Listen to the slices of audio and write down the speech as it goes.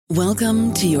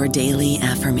Welcome to your daily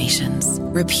affirmations.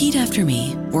 Repeat after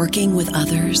me. Working with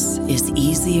others is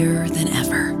easier than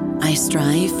ever. I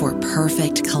strive for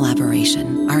perfect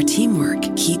collaboration. Our teamwork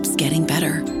keeps getting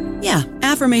better. Yeah,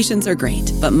 affirmations are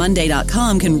great, but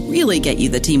Monday.com can really get you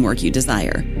the teamwork you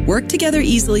desire. Work together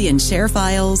easily and share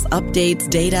files, updates,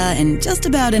 data, and just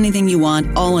about anything you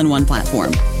want all in one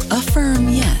platform. Affirm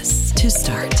yes to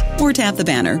start, or tap the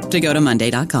banner to go to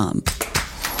Monday.com.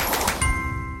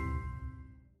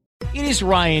 It is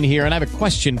Ryan here, and I have a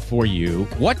question for you.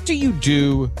 What do you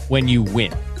do when you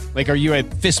win? Like, are you a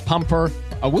fist pumper,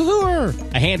 a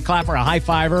woohooer, a hand clapper, a high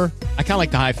fiver? I kind of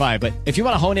like the high five, but if you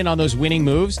want to hone in on those winning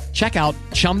moves, check out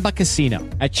Chumba Casino.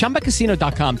 At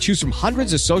ChumbaCasino.com, choose from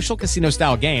hundreds of social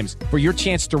casino-style games for your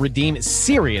chance to redeem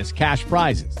serious cash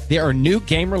prizes. There are new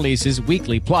game releases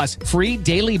weekly, plus free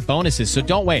daily bonuses. So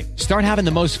don't wait. Start having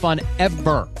the most fun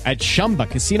ever at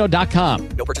ChumbaCasino.com.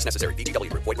 No purchase necessary.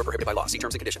 VGW. Void where prohibited by law. See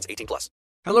terms and conditions. 18+.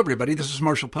 Hello, everybody. This is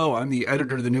Marshall Poe. I'm the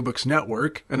editor of the New Books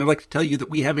Network, and I'd like to tell you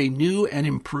that we have a new and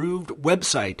improved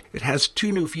website. It has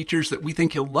two new features that we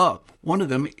think you'll love. One of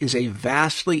them is a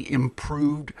vastly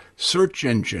improved search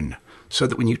engine, so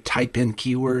that when you type in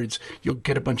keywords, you'll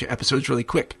get a bunch of episodes really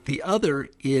quick. The other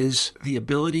is the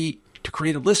ability to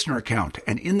create a listener account.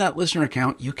 And in that listener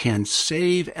account, you can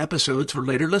save episodes for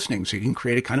later listening. So you can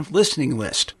create a kind of listening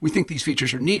list. We think these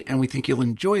features are neat, and we think you'll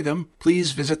enjoy them.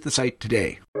 Please visit the site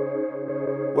today.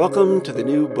 Welcome to the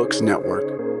New Books Network.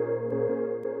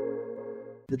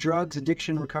 The Drugs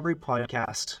Addiction Recovery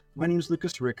Podcast. My name is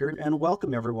Lucas Rickard, and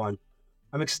welcome everyone.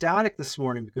 I'm ecstatic this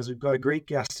morning because we've got a great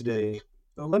guest today.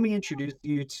 So let me introduce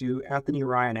you to Anthony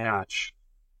Ryan Hatch.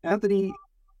 Anthony,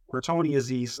 or Tony as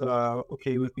he's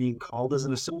okay with being called, is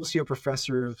an associate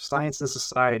professor of science and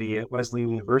society at Wesleyan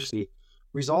University,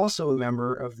 where he's also a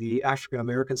member of the African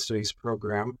American Studies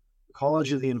program, the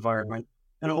College of the Environment,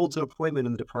 and holds an appointment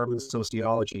in the Department of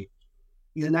Sociology.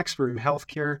 He's an expert in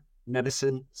healthcare,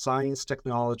 medicine, science,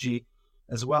 technology,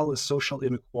 as well as social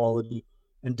inequality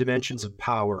and dimensions of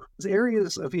power. His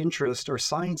areas of interest are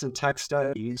science and tech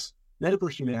studies, medical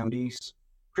humanities,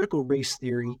 critical race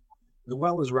theory, as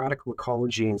well as radical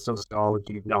ecology and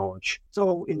sociology of knowledge.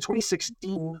 So in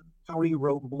 2016, Tony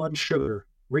wrote Blood Sugar,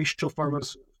 Racial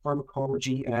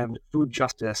Pharmacology and Food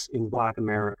Justice in Black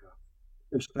America.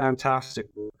 It's a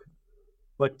fantastic book.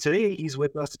 But today he's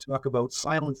with us to talk about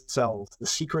Silent Cells, the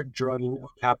secret drugging of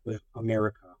captive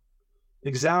America. It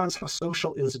examines how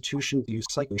social institutions use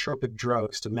psychotropic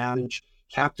drugs to manage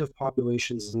captive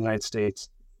populations in the United States.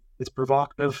 It's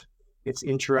provocative, it's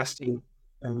interesting,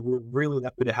 and we're really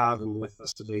happy to have him with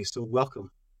us today. So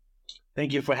welcome.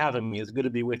 Thank you for having me. It's good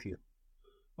to be with you.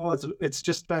 Oh, it's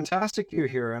just fantastic you're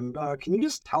here. And can you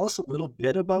just tell us a little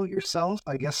bit about yourself?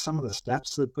 I guess some of the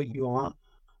steps that put you on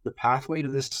the pathway to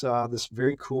this this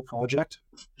very cool project?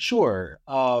 Sure.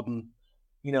 I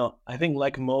think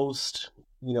like most,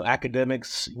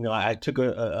 academics, I took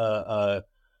an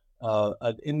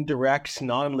indirect,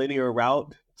 non-linear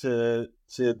route to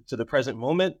the present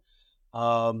moment.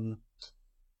 I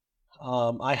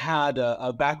had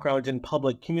a background in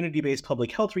community-based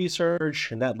public health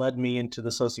research, and that led me into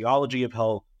the sociology of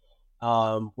health,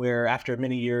 where after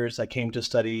many years I came to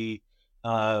study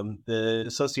the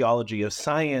sociology of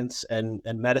science and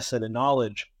medicine and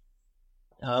knowledge.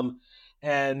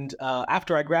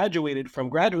 After I graduated from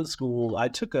graduate school, I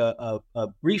took a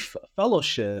brief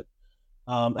fellowship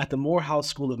at the Morehouse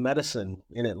School of Medicine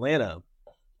in Atlanta.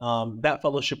 That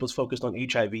fellowship was focused on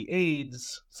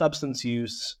HIV/AIDS, substance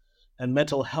use, and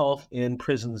mental health in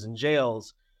prisons and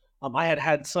jails. I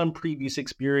had some previous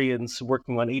experience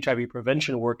working on HIV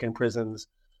prevention work in prisons,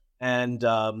 and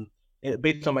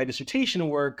based on my dissertation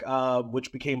work,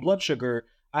 which became Blood Sugar,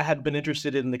 I had been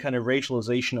interested in the kind of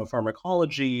racialization of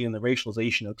pharmacology and the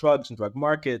racialization of drugs and drug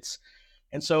markets,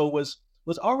 and so was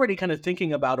already kind of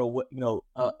thinking about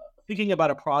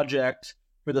a project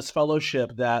for this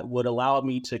fellowship that would allow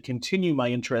me to continue my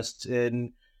interests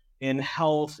in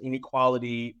health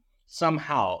inequality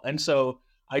somehow. And so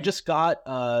I just got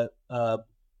a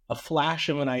flash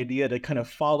of an idea to kind of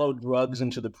follow drugs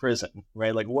into the prison,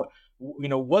 right? Like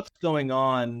what's going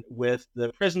on with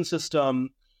the prison system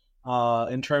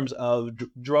in terms of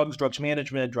drugs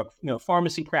management,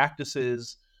 pharmacy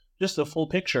practices, just a full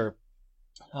picture.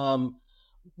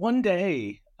 One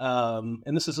day,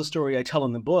 and this is a story I tell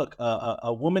in the book,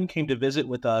 a woman came to visit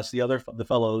with us, the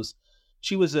fellows.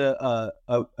 She was a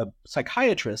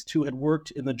psychiatrist who had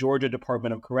worked in the Georgia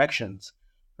Department of Corrections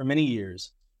for many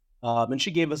years. And she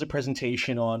gave us a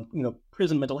presentation on,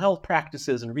 prison mental health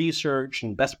practices and research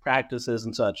and best practices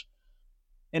and such.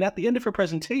 And at the end of her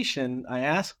presentation, I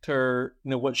asked her,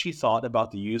 what she thought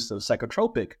about the use of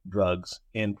psychotropic drugs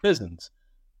in prisons.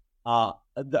 I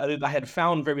had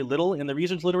found very little in the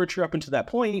research literature up until that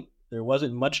point. There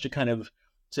wasn't much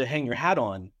to hang your hat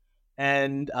on.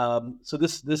 And so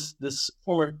this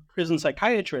former prison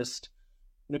psychiatrist,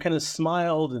 kind of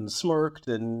smiled and smirked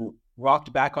and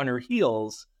rocked back on her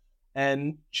heels.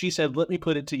 And she said, "Let me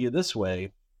put it to you this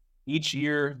way. Each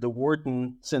year, the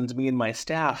warden sends me and my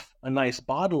staff a nice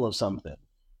bottle of something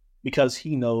because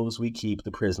he knows we keep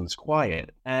the prisons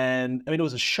quiet." And I mean, it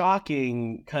was a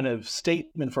shocking kind of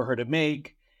statement for her to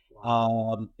make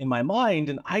in my mind.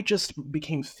 And I just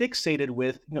became fixated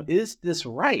with, is this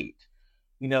right?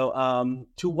 To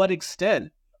what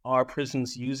extent are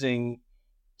prisons using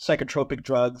psychotropic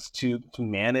drugs to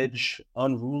manage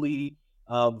unruly,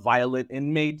 violent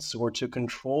inmates or to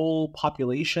control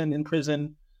population in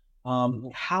prison?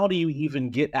 How do you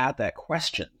even get at that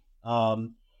question?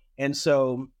 And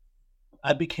so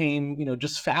I became,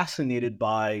 just fascinated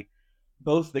by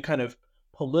both the kind of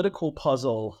political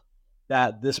puzzle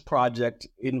that this project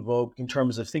invoked in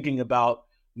terms of thinking about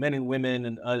men and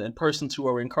women and persons who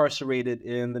are incarcerated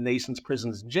in the nation's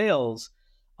prisons and jails,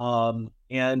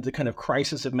 and the kind of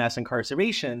crisis of mass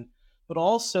incarceration, but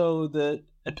also the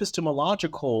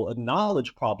epistemological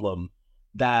knowledge problem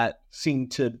that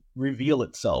seemed to reveal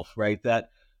itself, right?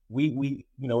 That we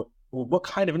what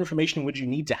kind of information would you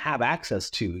need to have access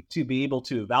to be able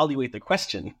to evaluate the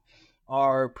question,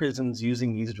 are prisons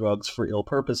using these drugs for ill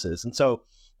purposes? And so,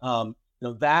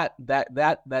 that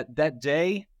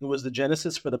day, it was the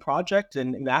genesis for the project.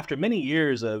 And after many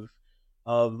years of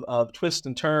twists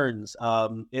and turns,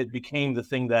 it became the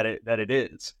thing that it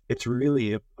is. It's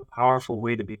really a powerful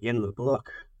way to begin the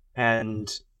book. And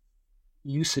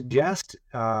you suggest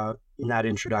in that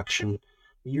introduction,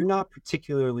 you're not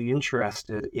particularly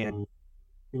interested in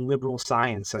liberal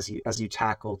science as you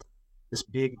tackled this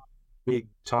big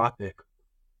topic,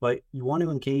 but you want to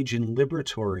engage in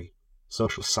liberatory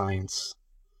social science.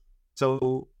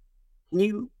 So can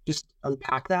you just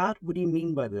unpack that? What do you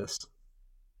mean by this?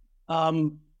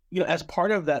 As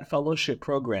part of that fellowship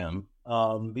program,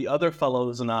 the other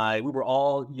fellows and I, we were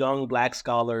all young Black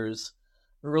scholars,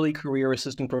 early career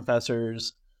assistant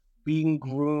professors, being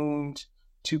groomed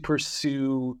to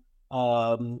pursue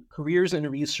careers in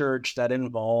research that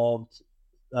involved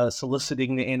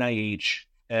soliciting the NIH,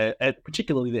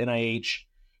 particularly the NIH,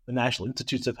 the National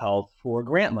Institutes of Health, for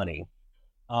grant money.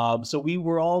 So we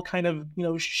were all kind of,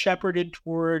 shepherded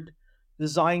toward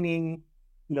designing,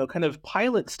 kind of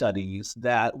pilot studies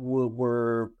that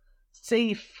were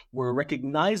safe, were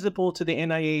recognizable to the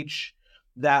NIH,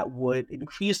 that would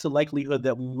increase the likelihood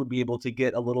that we would be able to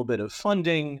get a little bit of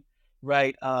funding,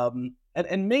 right?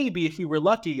 And maybe if we were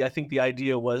lucky, I think the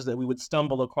idea was that we would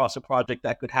stumble across a project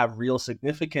that could have real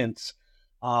significance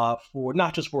for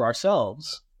not just for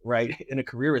ourselves, right, in a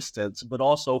careerist sense, but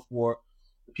also for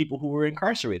people who were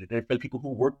incarcerated and for the people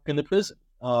who work in the prison.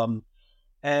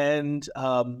 And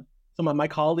some of my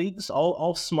colleagues,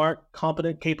 all smart,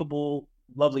 competent, capable,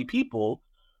 lovely people,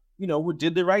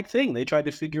 did the right thing. They tried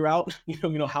to figure out,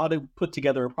 how to put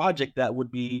together a project that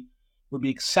would be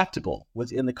acceptable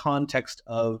within the context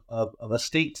of a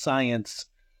state science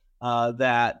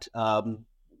that,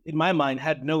 in my mind,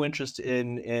 had no interest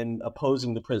in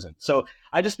opposing the prison. So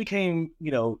I just became,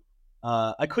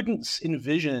 I couldn't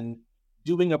envision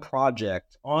doing a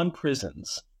project on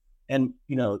prisons and,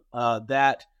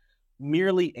 that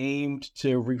merely aimed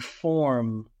to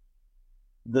reform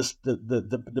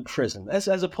the prison as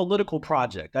a political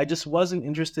project. I just wasn't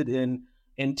interested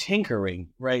in tinkering,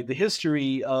 right? The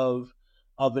history of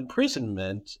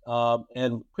imprisonment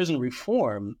and prison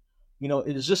reform,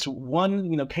 it is just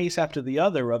one, case after the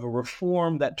other of a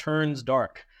reform that turns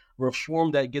dark,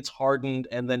 reform that gets hardened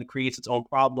and then creates its own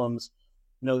problems.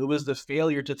 It was the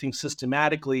failure to think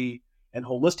systematically and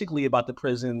holistically about the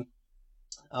prison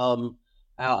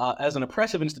as an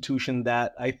oppressive institution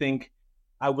that I think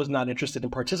I was not interested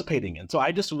in participating in. So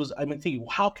I've been thinking,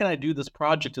 how can I do this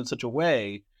project in such a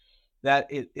way that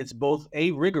it's both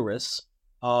rigorous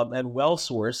and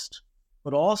well-sourced,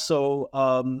 but also,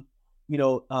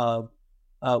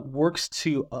 works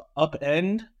to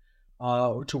upend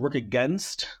or to work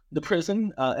against the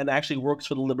prison and actually works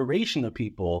for the liberation of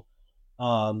people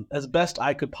as best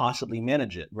I could possibly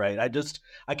manage it, right?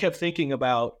 I kept thinking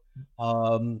about,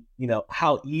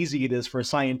 how easy it is for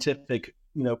scientific,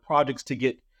 projects to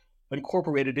get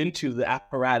incorporated into the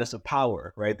apparatus of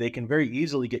power, right? They can very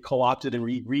easily get co-opted and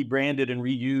rebranded and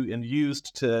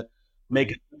used to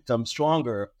make them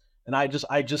stronger. And I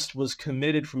just was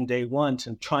committed from day one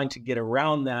to trying to get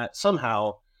around that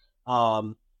somehow,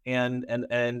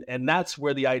 And that's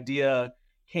where the idea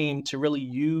came to really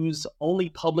use only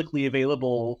publicly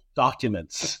available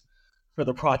documents for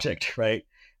the project, right?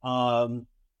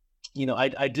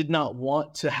 I did not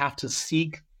want to have to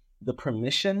seek the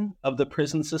permission of the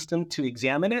prison system to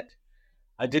examine it.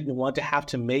 I didn't want to have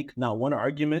to make not one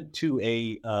argument to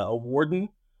a warden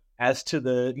as to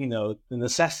the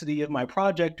necessity of my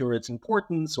project or its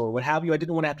importance or what have you. I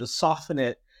didn't want to have to soften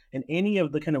it in any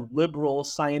of the kind of liberal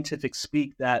scientific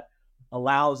speak that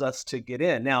allows us to get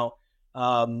in. Now,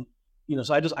 so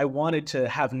I wanted to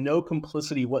have no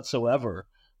complicity whatsoever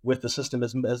with the system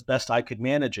as best I could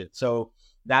manage it. So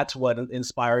that's what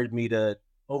inspired me to,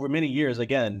 over many years,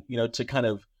 again,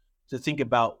 to think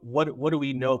about what do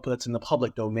we know that's in the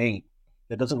public domain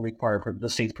that doesn't require the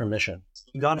state's permission.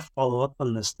 You got to follow up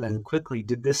on this then quickly.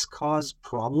 Did this cause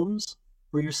problems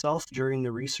for yourself during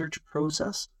the research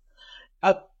process?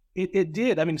 It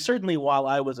did. I mean, certainly while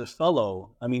I was a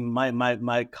fellow, I mean,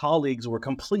 my colleagues were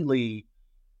completely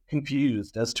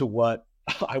confused as to what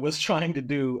I was trying to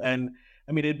do. And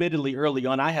I mean, admittedly, early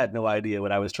on, I had no idea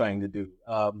what I was trying to do.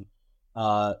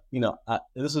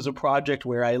 This is a project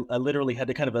where I literally had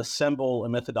to kind of assemble a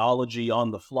methodology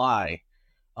on the fly.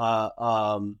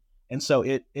 And so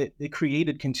it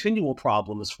created continual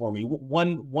problems for me.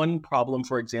 One problem,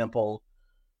 for example,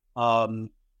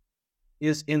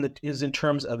 is in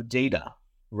terms of data,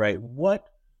 right? What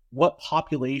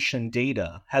population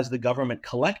data has the government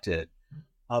collected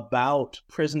about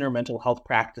prisoner mental health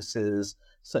practices,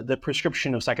 so the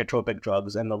prescription of psychotropic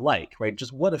drugs and the like, right?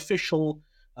 Just what official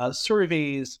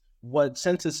surveys, what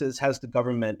censuses has the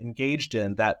government engaged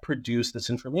in that produce this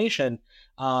information?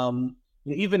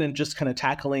 Even in just kind of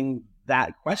tackling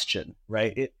that question,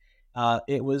 right?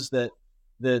 It was that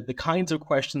the kinds of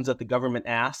questions that the government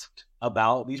asked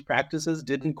about these practices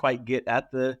didn't quite get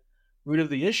at the root of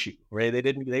the issue, right?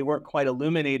 They weren't quite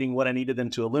illuminating what I needed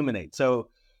them to illuminate. So,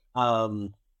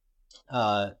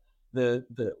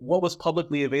 what was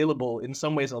publicly available in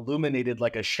some ways illuminated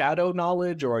like a shadow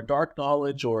knowledge or a dark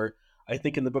knowledge, or I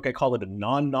think in the book I call it a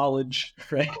non-knowledge,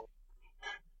 right?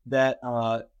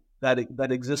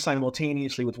 That exists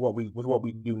simultaneously with what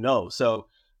we do know. So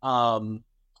that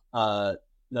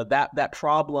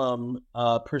problem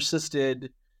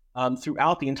persisted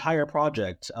throughout the entire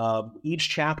project. Each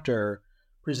chapter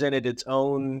presented its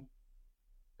own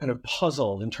kind of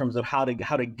puzzle in terms of how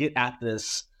to get at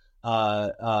this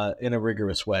in a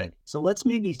rigorous way. So let's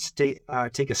maybe take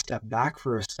a step back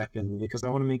for a second, because I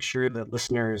want to make sure that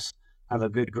listeners have a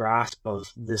good grasp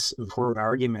of this important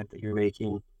argument that you're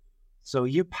making. So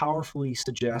you powerfully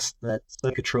suggest that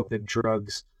psychotropic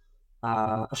drugs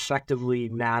effectively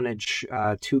manage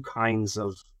two kinds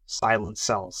of silent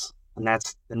cells, and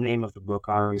that's the name of the book,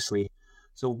 obviously.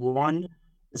 So one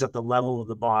is at the level of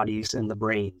the bodies and the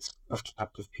brains of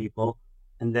captive people,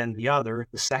 and then the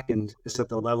second, is at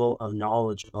the level of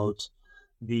knowledge about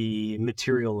the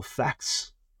material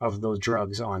effects of those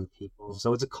drugs on people.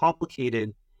 So it's a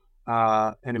complicated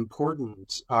and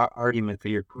important argument that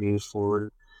you're putting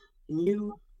forward. Can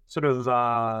you sort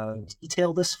of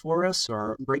detail this for us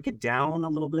or break it down a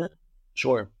little bit?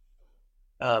 Sure.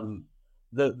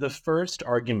 The first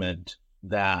argument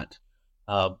that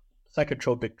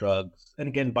psychotropic drugs, and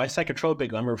again, by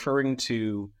psychotropic, I'm referring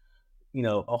to,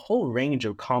 a whole range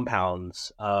of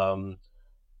compounds.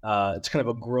 It's kind of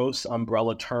a gross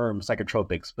umbrella term,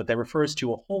 psychotropics, but that refers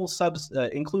to a whole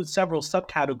includes several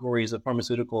subcategories of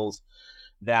pharmaceuticals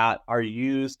that are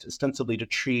used ostensibly to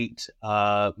treat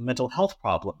mental health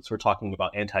problems. We're talking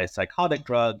about antipsychotic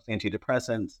drugs,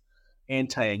 antidepressants,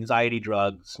 anti-anxiety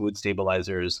drugs, mood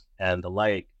stabilizers, and the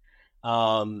like.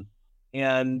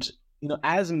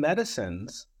 As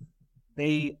medicines,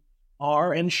 they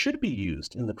are and should be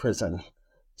used in the prison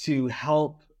to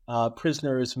help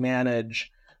prisoners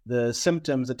manage the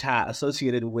symptoms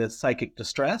associated with psychic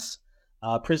distress.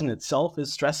 Prison itself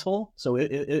is stressful, so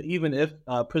even if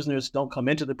prisoners don't come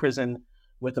into the prison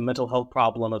with a mental health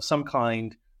problem of some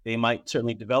kind, they might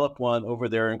certainly develop one over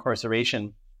their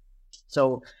incarceration.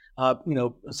 So,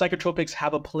 psychotropics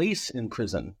have a place in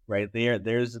prison, right?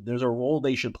 There's a role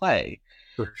they should play.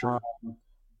 For sure.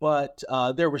 But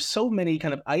there were so many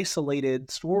kind of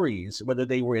isolated stories, whether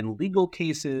they were in legal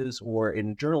cases or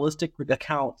in journalistic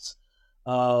accounts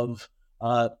of,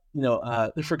 for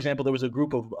example, there was a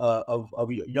group of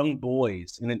young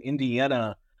boys in an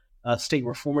Indiana state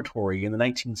reformatory in the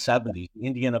 1970s,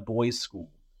 Indiana Boys School,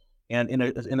 and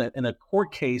in a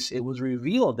court case, it was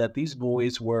revealed that these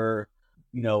boys were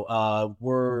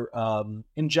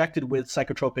injected with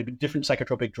different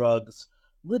psychotropic drugs,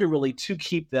 literally to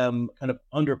keep them kind of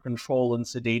under control and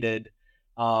sedated,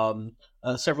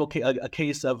 A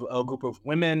case of a group of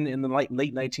women in the late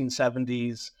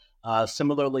 1970s.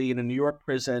 Similarly, in a New York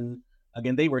prison,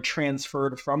 again, they were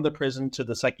transferred from the prison to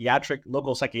the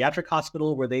local psychiatric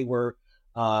hospital, where they were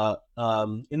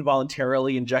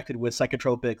involuntarily injected with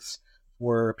psychotropics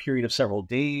for a period of several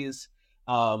days.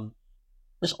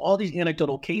 There's all these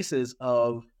anecdotal cases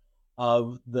of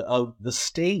the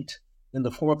state in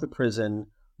the form of the prison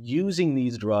using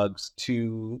these drugs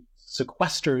to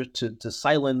sequester, to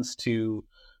silence, to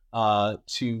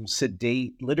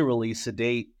literally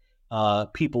sedate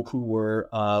people who were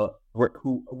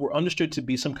understood to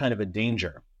be some kind of a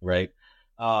danger, right?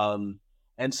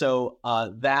 And so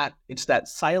it's that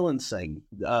silencing.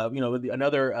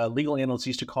 Another legal analyst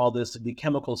used to call this the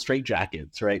chemical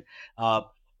straitjackets, right?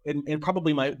 And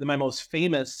probably my most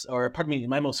famous,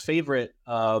 my most favorite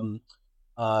kind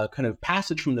of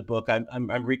passage from the book.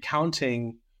 I'm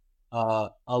recounting a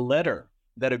letter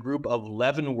that a group of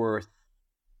Leavenworth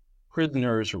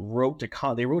prisoners wrote to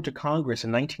Congress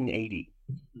in 1980,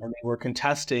 and they were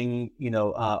contesting,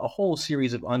 a whole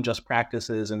series of unjust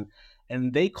practices, and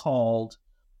they called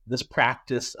this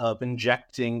practice of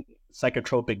injecting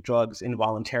psychotropic drugs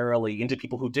involuntarily into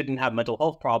people who didn't have mental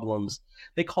health problems.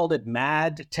 They called it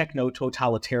mad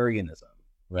techno-totalitarianism,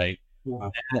 right?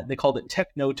 Wow. They called it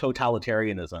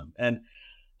techno-totalitarianism, and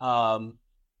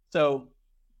so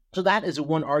that is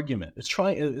one argument. It's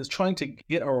trying to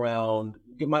get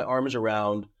my arms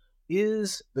around: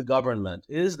 is the government,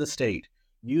 is the state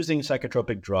using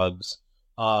psychotropic drugs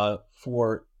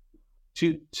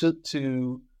to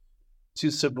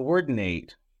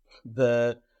subordinate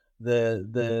the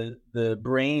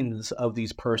brains of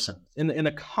these persons in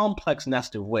a complex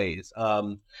nest of ways.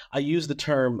 I use the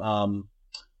term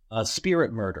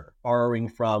spirit murder, borrowing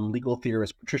from legal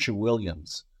theorist Patricia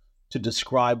Williams, to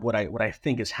describe what I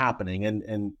think is happening.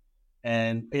 And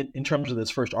in terms of this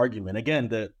first argument,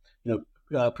 again,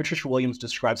 Patricia Williams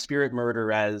describes spirit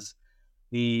murder as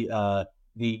the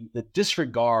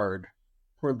disregard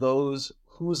for those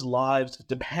whose lives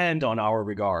depend on our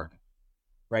regard,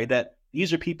 right? That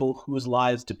these are people whose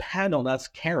lives depend on us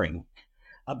caring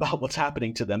about what's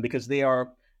happening to them, because they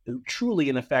are truly,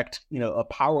 in effect, a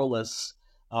powerless,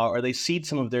 or they cede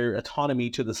some of their autonomy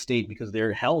to the state because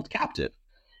they're held captive.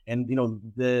 And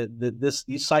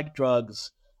these psych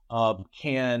drugs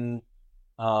can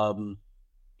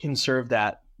serve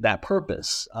that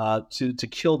purpose, to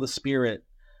kill the spirit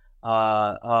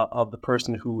of the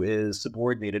person who is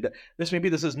subordinated. This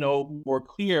is no more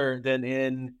clear than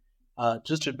in,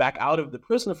 just to back out of the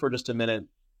prison for just a minute,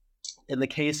 in the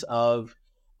case of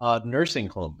nursing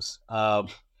homes. I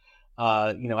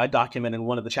document in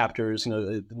one of the chapters,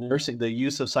 the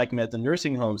use of psych meds in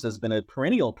nursing homes has been a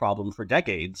perennial problem for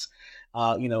decades,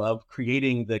 of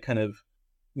creating the kind of,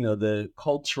 the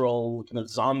cultural kind of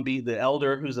zombie, the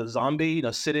elder who's a zombie,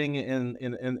 sitting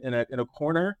in a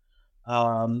corner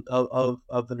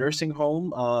of the nursing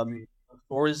home,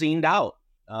 Thorazined out,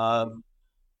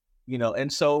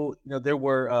 and so there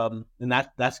were, and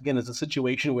that's again is a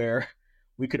situation where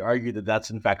we could argue that that's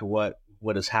in fact what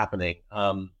is happening.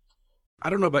 I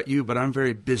don't know about you, but I'm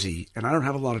very busy and I don't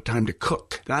have a lot of time to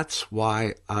cook. That's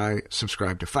why I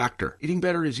subscribe to Factor. Eating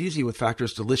better is easy with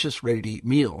Factor's delicious, ready-to-eat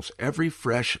meals. Every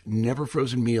fresh, never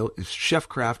frozen meal is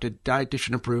chef-crafted,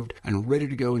 dietitian approved, and ready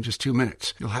to go in just 2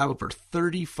 minutes. You'll have over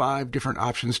 35 different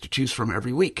options to choose from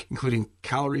every week, including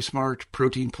Calorie Smart,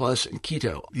 Protein Plus, and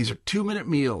Keto. These are 2-minute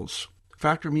meals.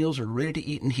 Factor meals are ready to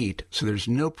eat and heat, so there's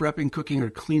no prepping, cooking,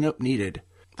 or cleanup needed.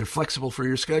 They're flexible for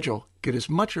your schedule. Get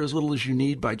as much or as little as you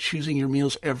need by choosing your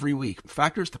meals every week.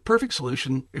 Factor's the perfect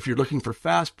solution if you're looking for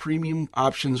fast, premium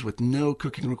options with no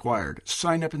cooking required.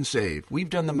 Sign up and save. We've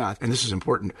done the math, and this is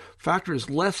important. Factor is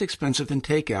less expensive than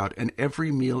takeout, and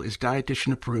every meal is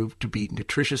dietitian approved to be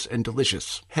nutritious and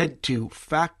delicious. Head to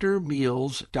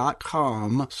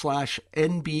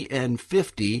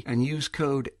factormeals.com/NBN50 and use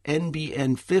code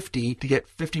NBN50 to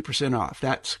get 50% off.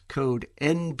 That's code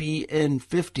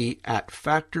NBN50 at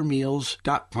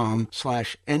factormeals.com/NBN50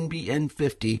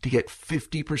 to get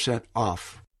 50%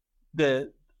 off.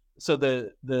 It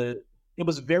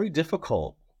was very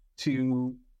difficult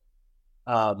to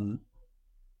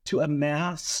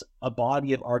amass a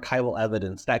body of archival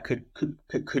evidence that could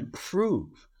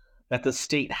prove that the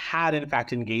state had in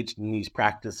fact engaged in these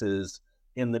practices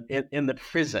in the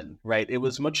prison, right? It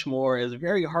was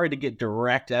very hard to get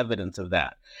direct evidence of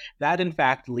that. That in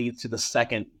fact leads to the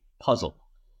second puzzle,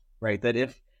 right? That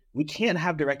if we can't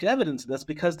have direct evidence of this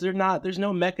because there's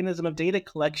no mechanism of data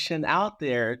collection out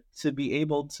there to be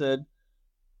able to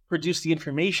produce the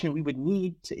information we would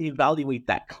need to evaluate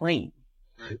that claim.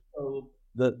 Right. So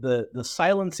the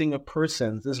silencing of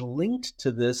persons is linked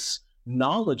to this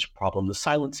knowledge problem, the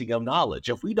silencing of knowledge.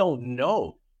 If we don't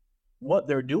know what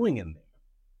they're doing in there,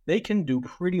 they can do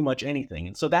pretty much anything.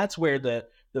 And so that's where the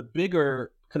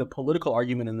bigger kind of political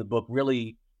argument in the book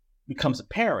really becomes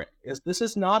apparent. Is this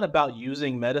is not about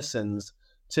using medicines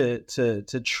to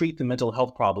treat the mental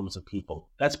health problems of people.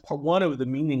 That's one of the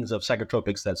meanings of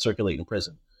psychotropics that circulate in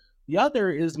prison. The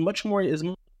other is much more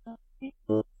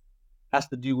has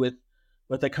to do with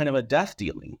a kind of a death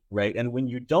dealing, right? And when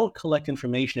you don't collect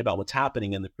information about what's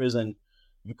happening in the prison,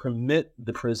 you permit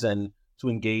the prison to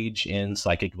engage in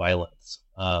psychic violence.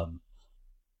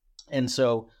 And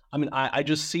so, I mean, I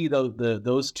just see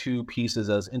those two pieces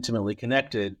as intimately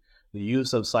connected: the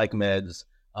use of psych meds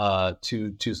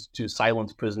to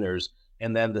silence prisoners,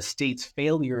 and then the state's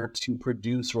failure to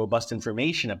produce robust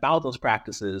information about those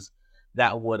practices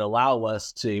that would allow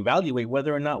us to evaluate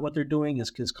whether or not what they're doing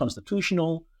is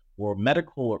constitutional or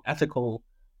medical or ethical.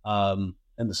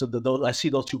 And so I see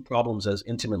those two problems as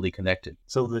intimately connected.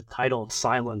 So the title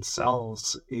Silent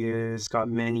Cells is got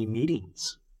many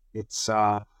meanings. It's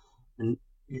and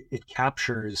it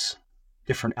captures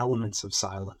different elements of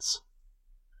silence.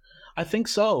 I think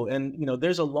so. And,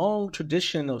 there's a long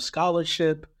tradition of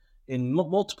scholarship in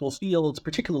multiple fields,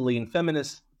 particularly in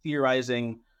feminist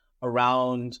theorizing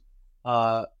around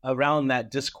that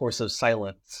discourse of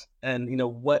silence. And,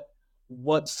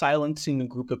 what silencing a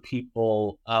group of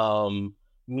people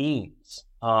means.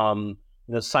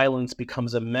 Silence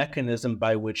becomes a mechanism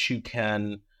by which you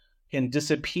can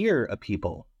disappear a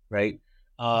people, right?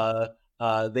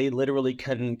 They literally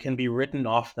can be written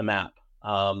off the map.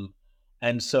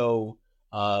 And so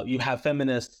you have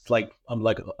feminists like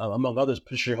among others,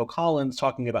 Patricia Hill Collins,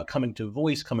 talking about coming to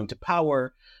voice, coming to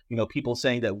power. People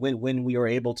saying that when we are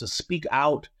able to speak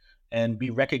out and be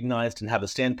recognized and have a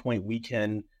standpoint,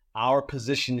 our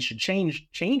position should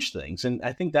change things. And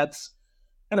I think that's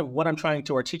kind of what I'm trying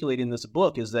to articulate in this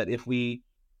book, is that if we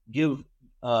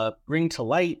bring to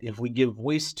light, if we give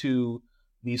voice to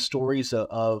these stories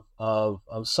of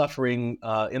suffering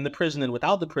in the prison and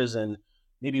without the prison,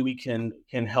 maybe we can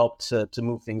help to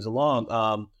move things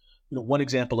along. One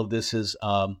example of this is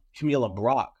Camilla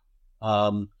Brock,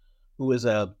 who is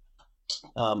a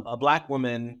Black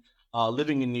woman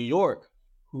living in New York,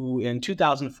 who in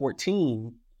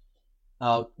 2014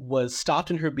 was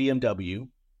stopped in her BMW.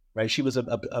 Right, she was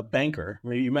a banker.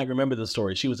 You might remember the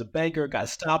story. She was a banker, got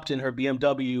stopped in her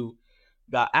BMW,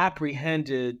 got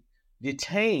apprehended,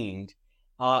 detained,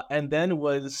 and then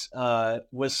was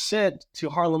sent to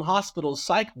Harlem Hospital's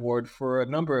psych ward for a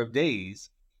number of days.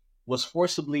 Was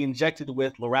forcibly injected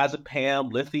with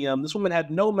lorazepam, lithium. This woman had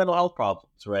no mental health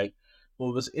problems, right?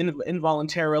 But was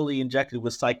involuntarily injected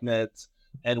with psych meds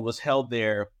and was held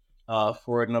there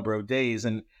for a number of days.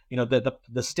 And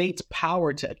the state's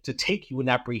power to take you and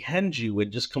apprehend you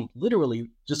and just literally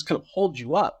just kind of hold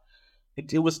you up.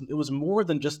 It was more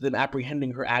than just them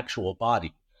apprehending her actual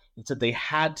body. It's that they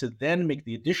had to then make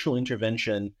the additional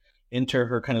intervention into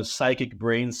her kind of psychic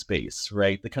brain space,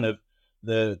 right? The kind of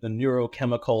the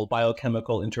neurochemical,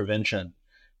 biochemical intervention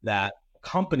that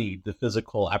accompanied the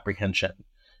physical apprehension.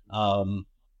 And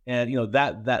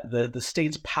that the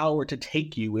state's power to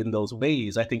take you in those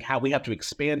ways, I think how we have to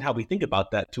expand how we think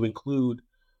about that to include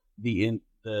the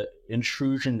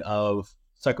intrusion of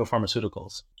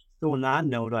psychopharmaceuticals. So on that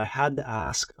note, I had to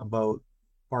ask about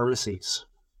pharmacies.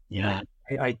 Yeah,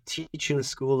 I teach in the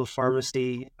School of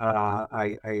Pharmacy.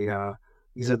 These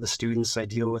are the students I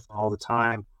deal with all the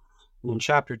time. In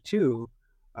Chapter 2,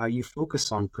 you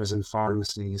focus on prison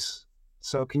pharmacies.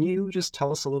 So can you just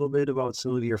tell us a little bit about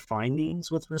some of your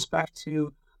findings with respect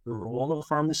to the role of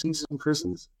pharmacies in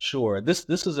prisons? Sure. This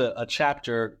is a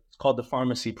chapter called The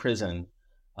Pharmacy Prison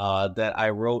that I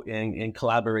wrote in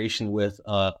collaboration with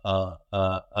a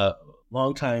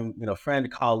longtime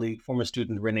friend, colleague, former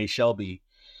student, Renee Shelby.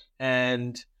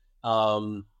 And,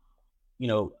 many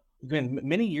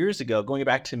years ago, going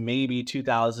back to maybe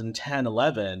 2010,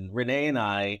 11, Renee and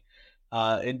I,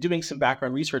 in doing some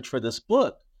background research for this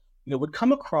book, would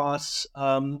come across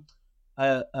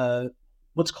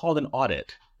what's called an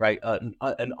audit, right?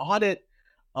 An audit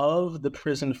of the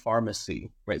prison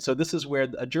pharmacy, right? So this is where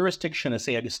a jurisdiction,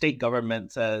 say a state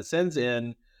government, sends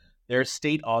in their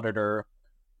state auditor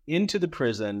into the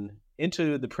prison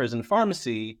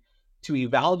pharmacy to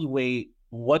evaluate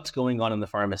what's going on in the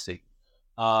pharmacy.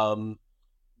 For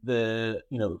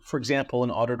example,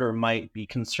 an auditor might be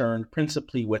concerned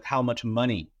principally with how much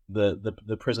money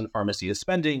the prison pharmacy is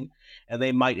spending, and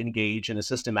they might engage in a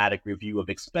systematic review of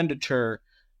expenditure,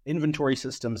 inventory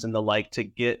systems, and the like to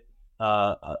get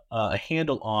a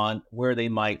handle on where they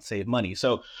might save money.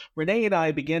 So Renee and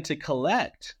I began to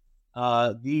collect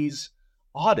these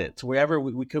audits wherever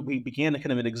we could. We began a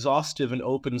kind of an exhaustive and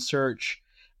open search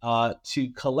to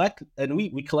collect, and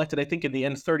we collected, I think, in the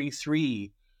end,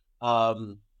 33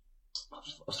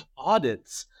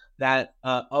 audits that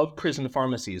of prison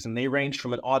pharmacies, and they ranged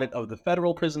from an audit of the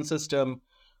federal prison system,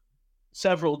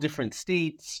 several different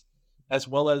states, as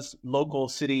well as local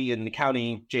city and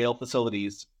county jail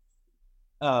facilities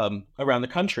around the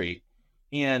country.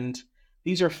 And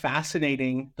these are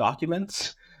fascinating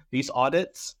documents, these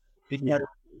audits, because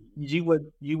you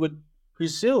would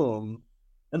presume,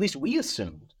 at least we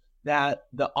assumed, that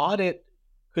the audit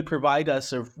could provide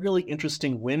us a really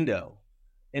interesting window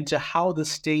into how the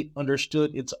state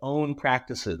understood its own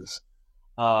practices.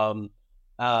 And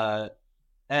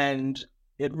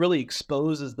it really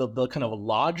exposes the kind of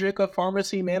logic of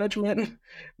pharmacy management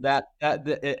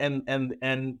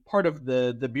and part of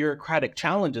the bureaucratic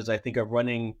challenges, I think, of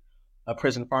running a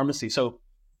prison pharmacy. So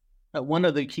one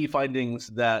of the key findings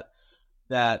the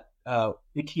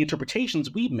key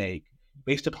interpretations we make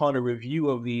based upon a review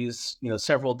of these,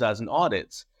 several dozen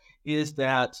audits, is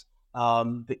that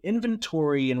the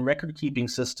inventory and record keeping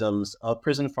systems of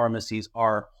prison pharmacies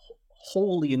are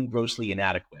wholly and grossly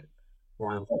inadequate.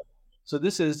 Wow. So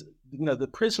this is, the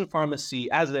prison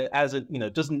pharmacy as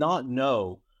it does not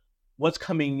know what's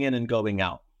coming in and going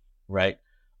out, right?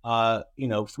 For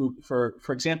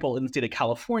example, in the state of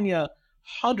California,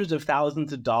 hundreds of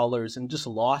thousands of dollars in just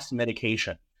lost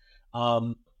medication.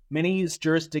 Many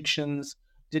jurisdictions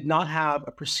did not have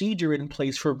a procedure in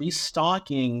place for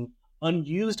restocking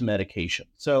unused medication.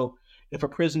 So if a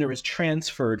prisoner is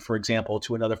transferred, for example,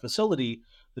 to another facility,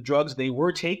 the drugs they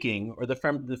were taking or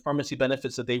the pharmacy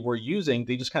benefits that they were using,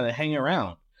 they just kind of hang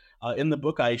around. In the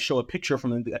book, I show a picture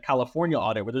from a California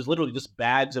audit where there's literally just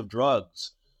bags of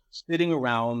drugs sitting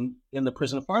around in the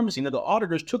prison pharmacy. Now, the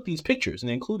auditors took these pictures and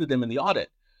they included them in the audit.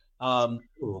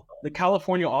 The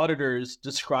California auditors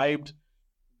described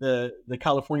the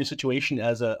California situation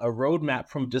as a roadmap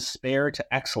from despair to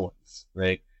excellence,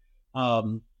 right?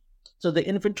 So the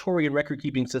inventory and record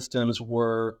keeping systems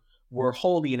were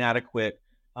wholly inadequate.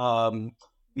 Another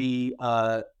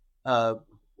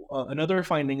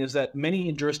finding is that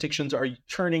many jurisdictions are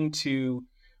turning to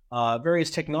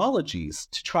various technologies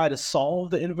to try to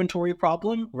solve the inventory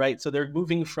problem, right? So they're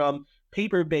moving from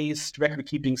paper-based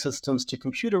record-keeping systems to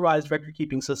computerized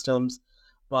record-keeping systems.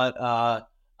 But for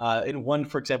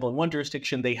example, in one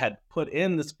jurisdiction, they had put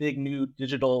in this big new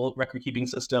digital record-keeping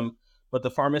system, but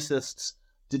the pharmacists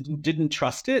didn't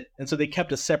trust it, and so they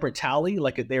kept a separate tally.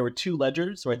 Like there were two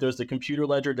ledgers, right? There's the computer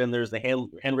ledger, then there's the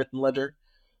handwritten ledger.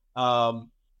 So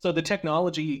the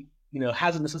technology,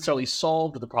 hasn't necessarily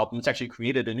solved the problem. It's actually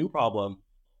created a new problem.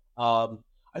 I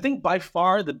think by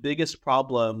far the biggest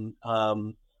problem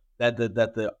that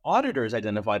the auditors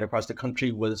identified across the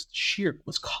country was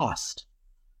cost,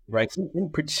 right? So in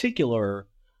particular,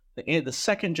 the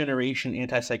second generation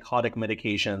antipsychotic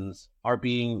medications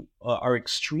are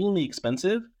extremely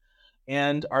expensive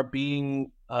and are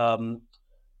being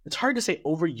it's hard to say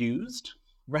overused,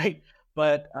 right?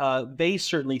 But they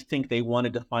certainly think they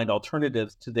wanted to find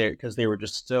alternatives to because they were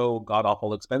just so god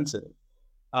awful expensive.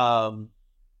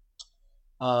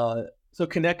 So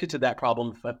connected to that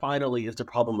problem, finally, is the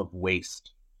problem of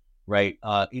waste, right?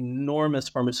 Enormous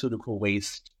pharmaceutical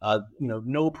waste.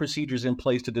 No procedures in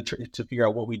place to figure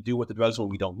out what we do with the drugs when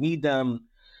we don't need them.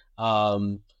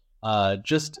 A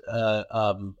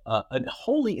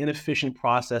wholly inefficient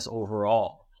process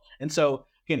overall. And so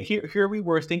again, here we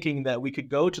were thinking that we could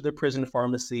go to the prison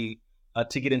pharmacy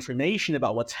to get information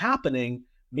about what's happening.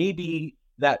 Maybe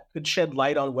that could shed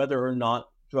light on whether or not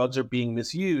drugs are being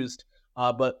misused.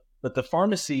 But the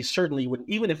pharmacy certainly would,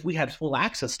 even if we had full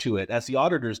access to it, as the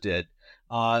auditors did,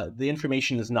 the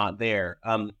information is not there.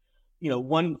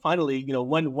 One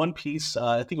piece,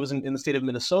 I think it was in the state of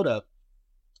Minnesota,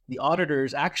 the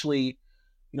auditors actually,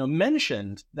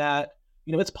 mentioned that,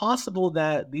 it's possible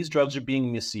that these drugs are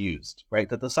being misused, right?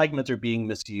 That the psych meds are being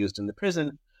misused in the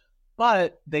prison,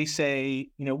 but they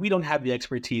say, we don't have the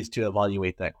expertise to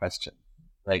evaluate that question,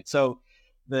 right? So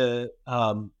I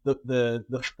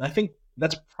think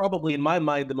that's probably, in my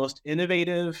mind, the most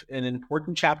innovative and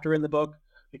important chapter in the book,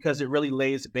 because it really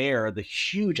lays bare the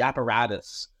huge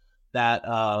apparatus that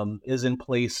is in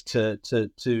place to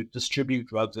distribute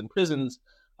drugs in prisons.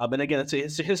 And again,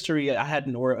 it's a history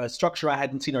or a structure I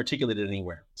hadn't seen articulated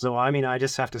anywhere. So, I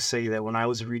just have to say that when I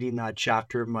was reading that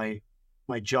chapter, my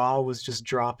jaw was just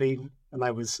dropping and I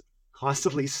was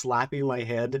constantly slapping my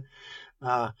head.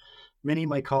 Many of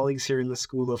my colleagues here in the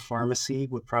School of Pharmacy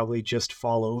would probably just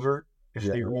fall over if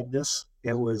they read this.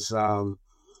 It was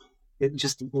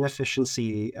just the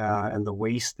inefficiency and the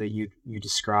waste that you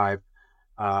describe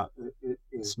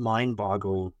is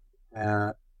mind-boggling.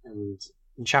 And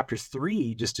in chapter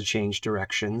 3, just to change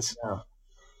directions,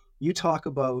 you talk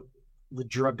about the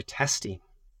drug testing.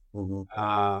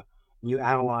 You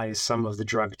analyze some of the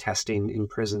drug testing in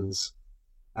prisons,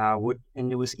 and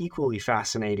it was equally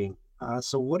fascinating.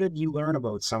 So what did you learn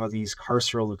about some of these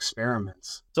carceral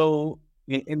experiments? So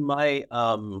in my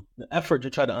effort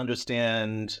to try to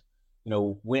understand,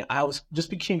 when I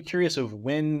became curious of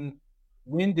when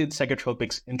did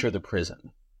psychotropics enter the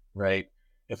prison, right?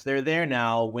 If they're there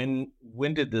now, when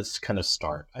did this kind of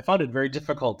start? I found it very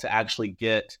difficult to actually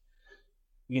get,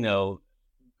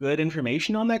 good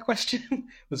information on that question.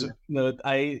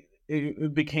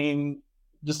 It became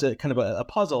just a kind of a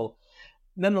puzzle.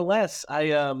 Nonetheless,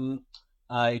 I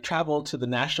traveled to the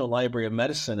National Library of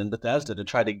Medicine in Bethesda to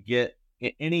try to get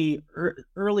any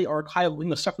early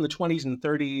archival, stuff from the 20s and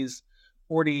 30s,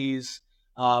 40s.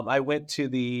 I went to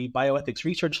the Bioethics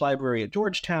Research Library at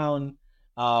Georgetown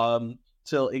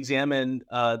to examine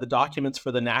the documents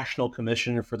for the National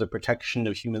Commission for the Protection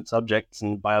of Human Subjects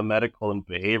in Biomedical and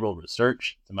Behavioral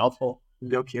Research. It's a mouthful.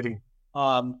 No kidding.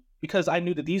 Because I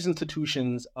knew that these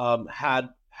institutions had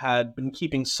been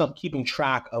keeping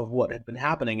track of what had been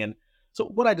happening. And so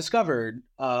what I discovered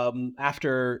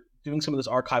after doing some of this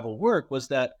archival work was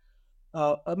that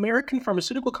American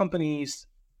pharmaceutical companies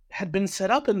had been set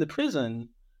up in the prison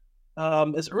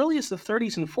as early as the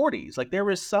 30s and 40s. Like there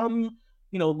was some,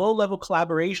 low-level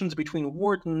collaborations between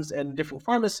wardens and different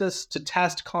pharmacists to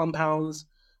test compounds,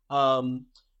 and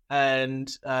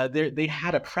they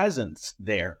had a presence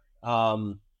there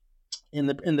in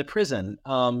the prison.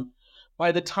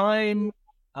 By the time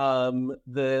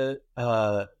the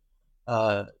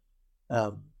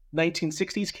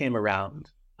 1960s came around,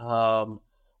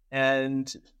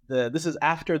 and this is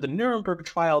after the Nuremberg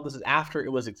trial. This is after it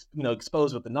was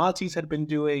exposed what the Nazis had been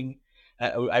doing.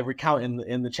 I recount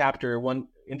in the chapter one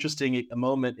interesting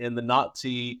moment in the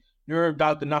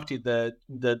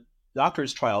the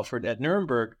doctor's trial at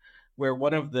Nuremberg, where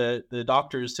one of the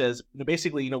doctors says,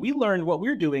 basically, we learned what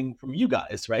we're doing from you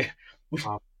guys, right?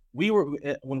 Wow.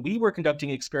 When we were conducting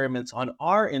experiments on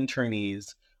our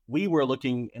internees, we were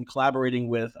looking and collaborating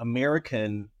with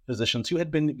American physicians who had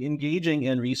been engaging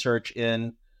in research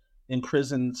in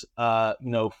prisons,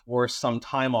 for some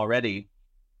time already.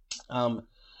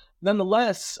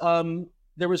 Nonetheless,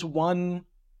 there was one,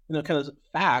 kind of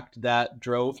fact that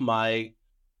drove my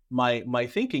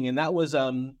thinking, and that was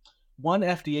one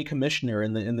FDA commissioner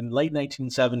in the late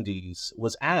 1970s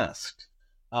was asked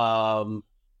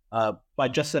by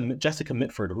Jessica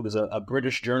Mitford, who was a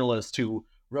British journalist who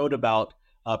wrote about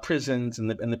prisons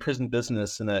and the prison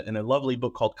business in a lovely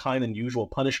book called Kind and Usual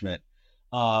Punishment.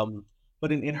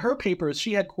 But in her papers,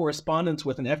 she had correspondence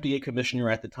with an FDA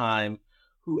commissioner at the time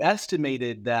who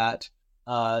estimated that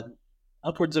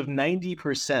upwards of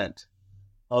 90%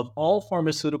 of all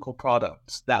pharmaceutical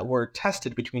products that were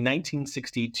tested between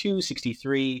 1962,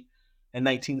 63, and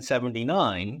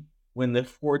 1979, when the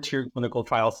 4-tier clinical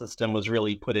trial system was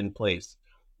really put in place,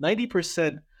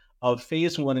 90% of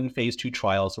phase 1 and phase 2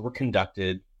 trials were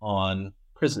conducted on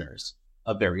prisoners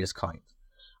of various kinds.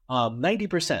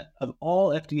 90% of all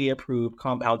FDA-approved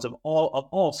compounds of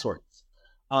all sorts.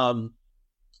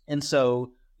 And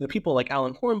so the people like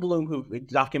Alan Hornblum, who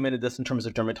documented this in terms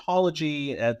of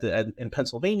dermatology in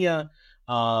Pennsylvania,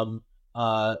 was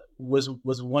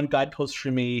one guidepost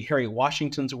for me. Harry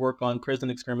Washington's work on prison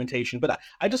experimentation. But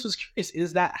I just was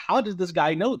curious, how did this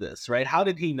guy know this, right? How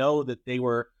did he know that they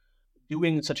were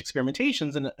doing such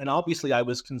experimentations? And obviously I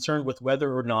was concerned with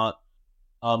whether or not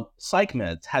psych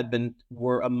meds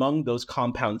were among those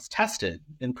compounds tested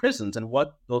in prisons and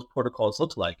what those protocols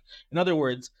looked like. In other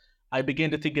words, I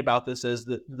began to think about this as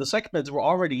the psych meds were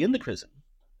already in the prison.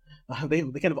 They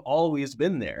kind of always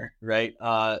been there, right?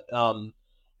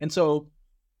 And so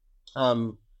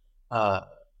it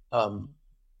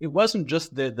wasn't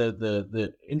just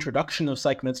the introduction of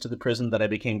psych meds to the prison that I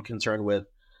became concerned with.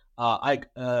 I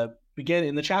began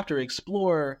in the chapter to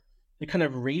explore the kind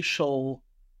of racial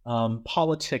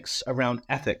politics around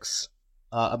ethics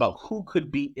about who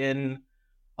could be in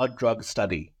a drug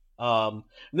study.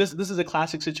 This is a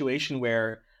classic situation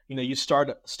where you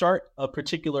start a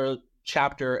particular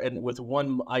chapter and with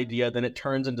one idea, then it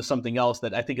turns into something else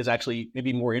that I think is actually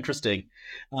maybe more interesting.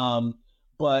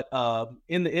 But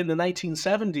in the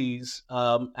 1970s,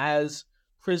 as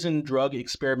prison drug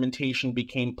experimentation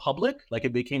became public, like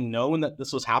it became known that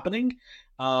this was happening,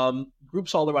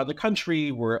 groups all around the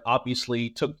country were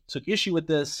obviously took issue with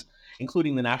this,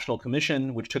 including the National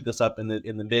Commission, which took this up in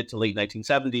the mid to late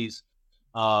 1970s.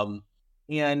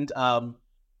 And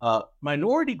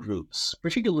minority groups,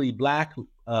 particularly Black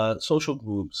social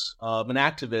groups and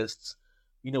activists,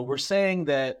 were saying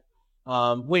that,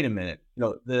 wait a minute,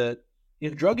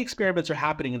 if drug experiments are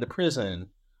happening in the prison,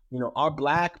 are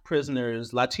Black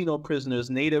prisoners, Latino prisoners,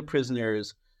 Native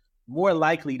prisoners more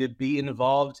likely to be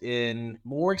involved in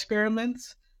more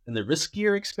experiments and the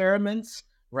riskier experiments,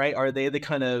 right? Are they the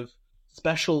kind of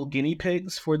special guinea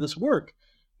pigs for this work?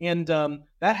 And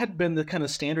that had been the kind of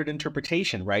standard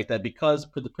interpretation, right? That because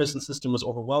the prison system was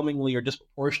overwhelmingly or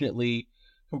disproportionately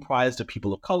comprised of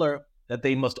people of color, that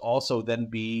they must also then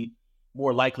be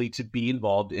more likely to be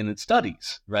involved in its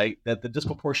studies, right? That the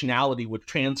disproportionality would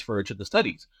transfer to the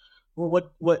studies.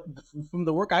 Well, what from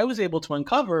the work I was able to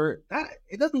uncover, that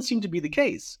it doesn't seem to be the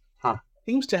case.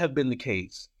 Seems to have been the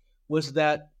case was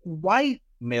that white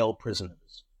male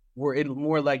prisoners were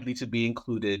more likely to be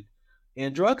included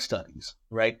in drug studies,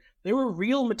 right? There were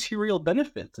real material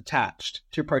benefits attached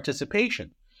to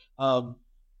participation.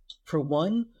 For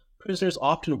one, prisoners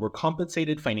often were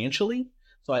compensated financially.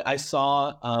 So I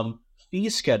saw fee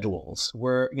schedules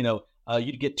where,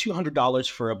 you'd get $200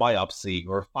 for a biopsy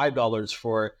or $5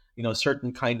 for,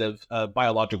 certain kind of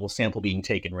biological sample being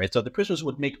taken, right? So the prisoners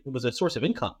would it was a source of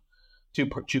income to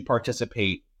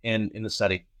participate in the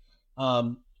study.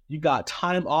 You got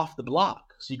time off the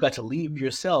block. So you got to leave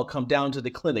your cell, come down to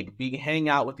the clinic, hang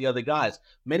out with the other guys.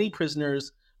 Many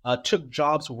prisoners took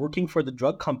jobs working for the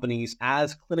drug companies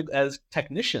as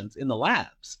technicians in the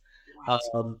labs.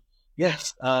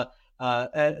 Yes,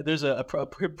 there's a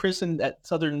prison at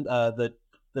Southern the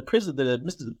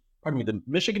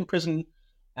Michigan prison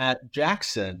at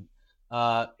Jackson.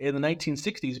 In the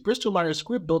 1960s, Bristol Myers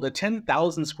Squibb built a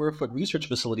 10,000 square foot research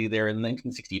facility there in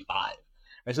 1965.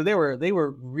 Right, so they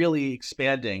were really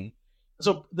expanding.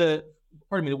 So the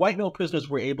white male prisoners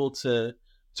were able to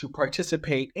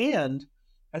participate, and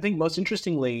I think most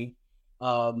interestingly,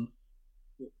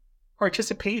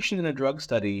 participation in a drug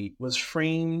study was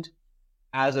framed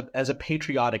as a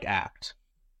patriotic act,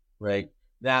 right?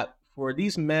 That for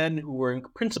these men who were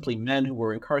principally men who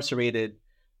were incarcerated,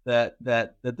 that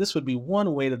this would be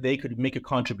one way that they could make a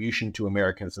contribution to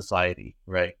American society,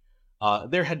 right?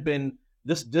 There had been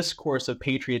this discourse of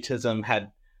patriotism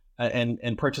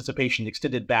and participation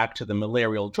extended back to the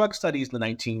malarial drug studies in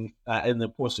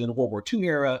the World War II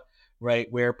era,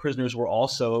 right, where prisoners were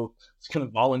also kind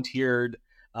of volunteered.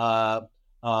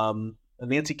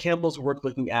 Nancy Campbell's work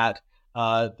looking at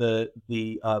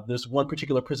there's one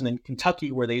particular prison in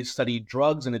Kentucky where they studied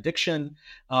drugs and addiction.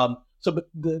 But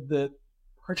the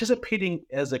participating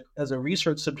as a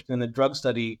research subject in a drug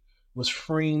study was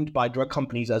framed by drug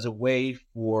companies as a way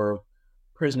for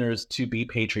prisoners to be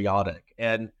patriotic.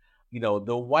 And,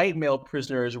 the white male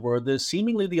prisoners were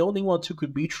seemingly the only ones who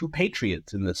could be true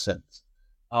patriots in this sense.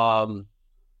 So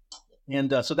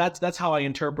that's how I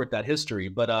interpret that history.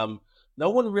 But no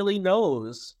one really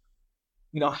knows,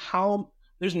 how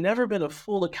there's never been a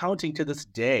full accounting to this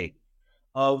day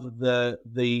of the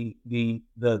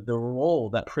role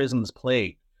that prisons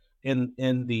played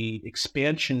in the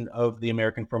expansion of the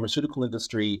American pharmaceutical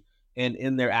industry and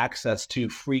in their access to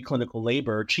free clinical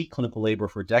labor, cheap clinical labor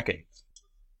for decades.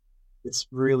 It's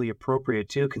really appropriate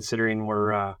too, considering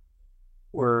we're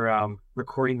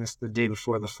recording this the day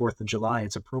before the 4th of July.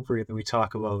 It's appropriate that we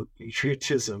talk about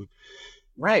patriotism,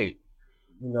 right?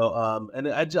 And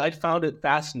I found it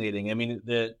fascinating. I mean,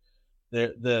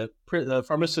 the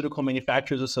Pharmaceutical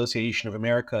Manufacturers Association of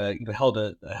America held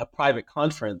a private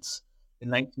conference in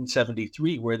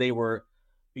 1973 where they were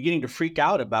beginning to freak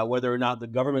out about whether or not the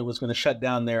government was going to shut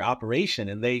down their operation,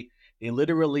 and they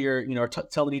literally are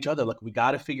telling each other, look, we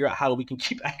got to figure out how we can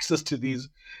keep access to these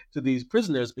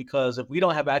prisoners, because if we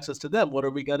don't have access to them, what are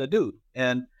we going to do?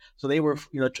 And so they were,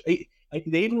 they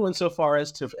even went so far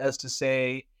as to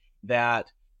say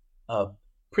that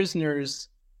prisoners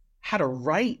had a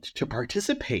right to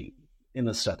participate in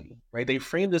the study, right? They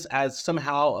framed this as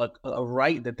somehow a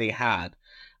right that they had,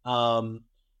 and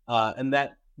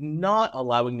that not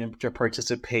allowing them to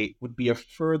participate would be a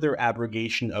further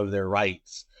abrogation of their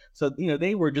rights. So,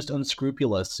 they were just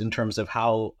unscrupulous in terms of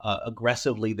how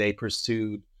aggressively they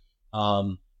pursued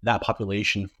that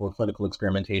population for clinical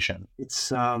experimentation.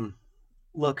 It's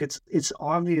look, it's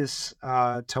obvious,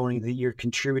 Tony, that you're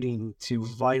contributing to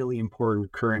vitally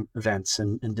important current events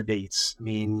and debates. I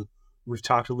mean, we've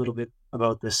talked a little bit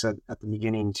about this at the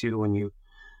beginning too, when you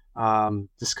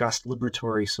discussed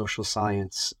liberatory social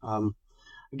science.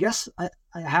 I guess I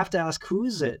have to ask, who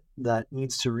is it that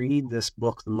needs to read this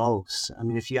book the most? I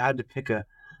mean, if you had to pick a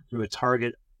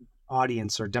target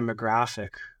audience or demographic,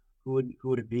 who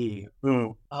would it be?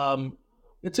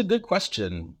 It's a good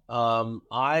question.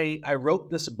 I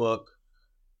wrote this book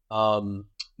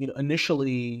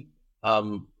initially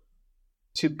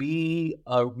to be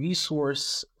a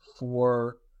resource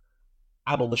for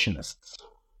abolitionists,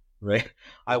 right?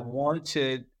 I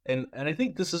wanted, and I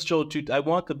think this is Joe too, I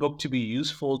want the book to be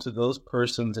useful to those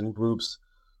persons and groups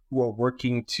who are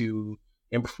working to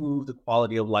improve the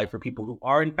quality of life for people who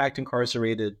are in fact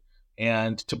incarcerated,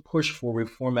 and to push for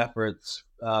reform efforts,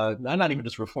 not even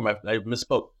just reform efforts, I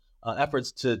misspoke,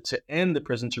 efforts to end the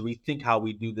prison, to rethink how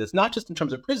we do this, not just in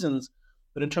terms of prisons,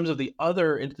 but in terms of the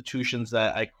other institutions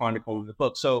that I chronicle in the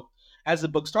book. So as the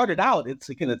book started out, it's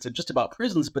just about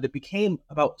prisons, but it became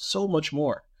about so much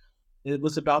more. It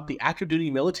was about the active duty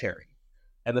military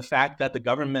and the fact that the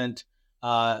government,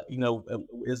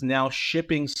 is now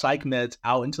shipping psych meds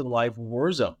out into the live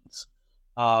war zones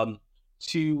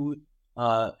to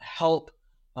help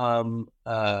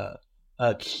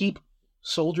keep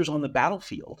soldiers on the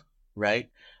battlefield,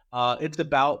 right? It's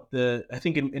about I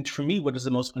think for me, what is the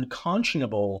most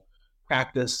unconscionable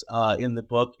practice in the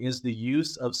book is the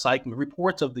use of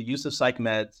reports of the use of psych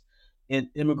meds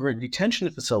in immigrant detention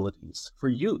facilities for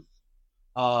youth.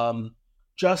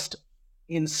 Just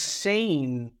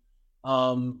insane,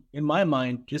 in my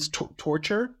mind, just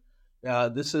torture.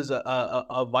 This is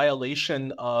a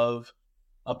violation of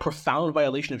a profound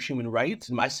violation of human rights.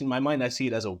 In my mind, I see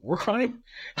it as a war crime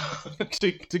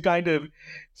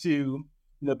to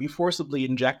be forcibly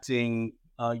injecting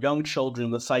young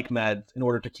children with psych meds in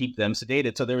order to keep them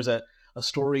sedated. So there was a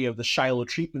story of the Shiloh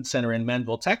Treatment Center in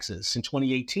Manville, Texas in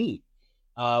 2018,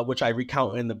 which I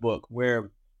recount in the book, where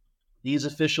these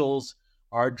officials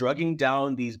are drugging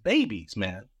down these babies,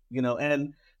 man,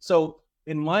 and so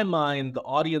in my mind, the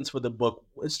audience for the book,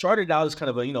 it started out as kind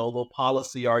of a little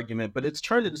policy argument, but it's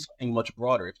turned into something much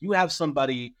broader. If you have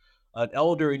somebody, an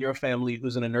elder in your family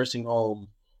who's in a nursing home,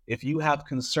 if you have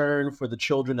concern for the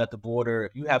children at the border,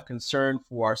 if you have concern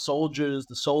for our soldiers,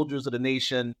 the soldiers of the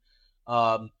nation,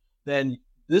 then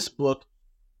this book,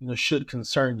 should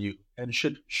concern you and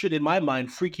should in my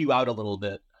mind freak you out a little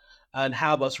bit and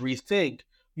have us rethink,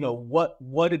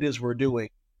 what it is we're doing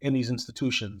in these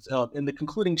institutions. In the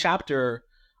concluding chapter,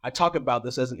 I talk about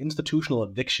this as an institutional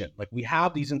addiction. Like, we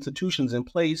have these institutions in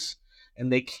place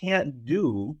and they can't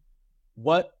do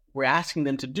what we're asking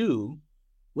them to do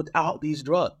without these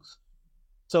drugs.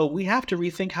 So we have to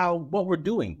rethink what we're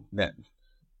doing then,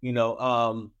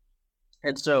 and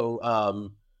so,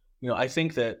 I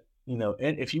think that,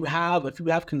 and if you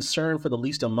have concern for the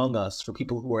least among us, for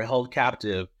people who are held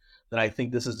captive, then I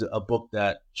think this is a book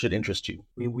that should interest you.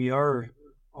 I mean, we are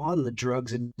on the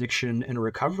Drugs Addiction and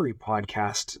Recovery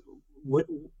podcast. What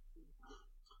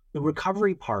the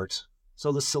recovery part?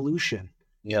 So the solution.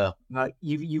 Yeah.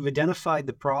 You've identified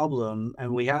the problem,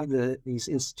 and we have these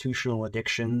institutional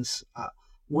addictions.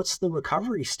 What's the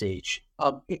recovery stage?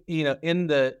 In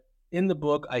the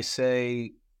book, I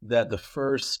say that the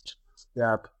first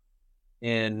step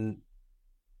in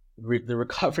the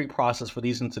recovery process for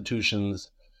these institutions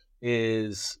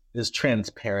is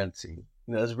transparency.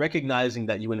 Is recognizing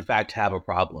that you in fact have a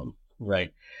problem,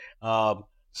 right?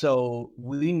 So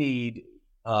we need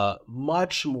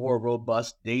much more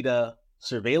robust data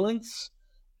surveillance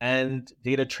and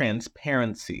data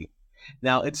transparency.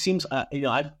 Now, it seems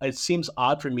it seems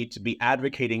odd for me to be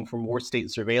advocating for more state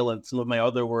surveillance. Some of my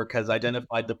other work has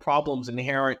identified the problems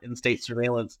inherent in state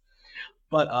surveillance,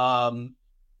 but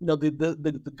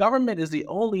the government is the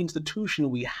only institution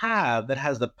we have that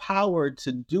has the power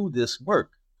to do this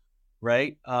work.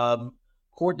 Right? The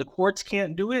courts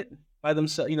can't do it by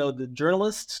themselves. The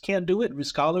journalists can't do it.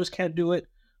 Scholars can't do it.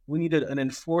 We need an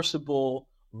enforceable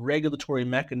regulatory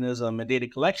mechanism and data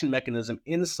collection mechanism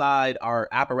inside our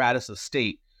apparatus of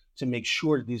state to make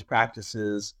sure that these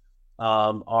practices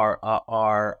are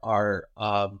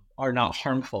not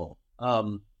harmful.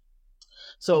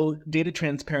 So data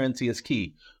transparency is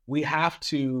key. We have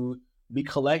to be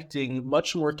collecting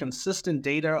much more consistent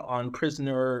data on prison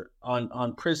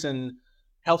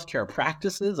healthcare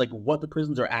practices, like what the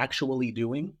prisons are actually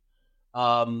doing.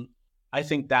 I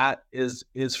think that is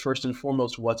first and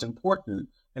foremost what's important.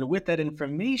 And with that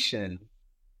information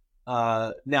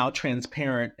now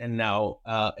transparent and now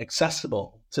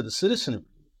accessible to the citizenry,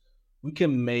 we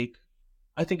can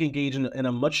engage in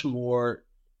a much more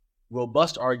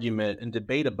robust argument and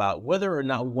debate about whether or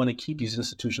not we want to keep these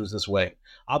institutions this way.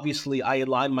 Obviously, I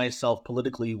align myself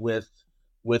politically with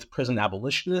prison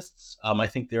abolitionists. I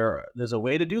think there's a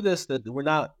way to do this that we're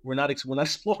not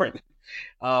exploring,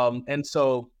 and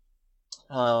so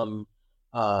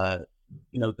I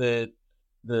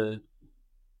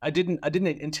didn't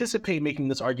anticipate making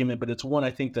this argument, but it's one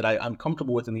I think that I'm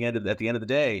comfortable with. At the end of the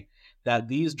day, that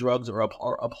these drugs are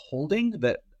upholding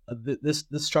that this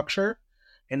structure.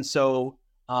 And so,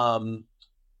 it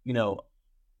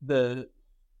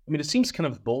seems kind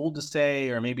of bold to say,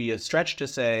 or maybe a stretch to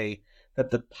say, that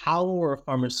the power of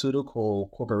pharmaceutical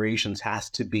corporations has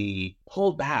to be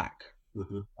pulled back.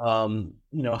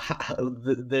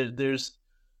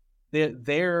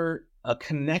 Their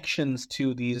connections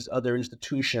to these other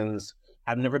institutions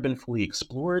have never been fully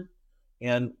explored,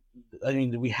 and I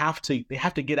mean, they have to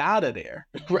get out of there,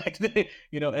 right?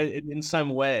 In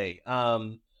some way.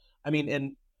 And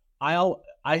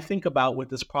I think about with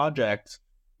this project,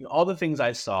 all the things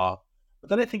I saw, but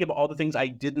then I think about all the things I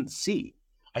didn't see.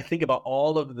 I think about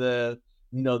all of the,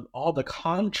 all the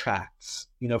contracts,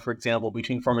 for example,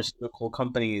 between pharmaceutical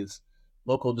companies,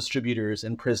 local distributors,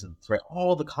 and prisons, right?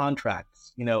 All the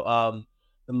contracts, the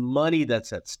money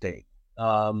that's at stake.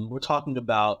 We're talking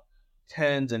about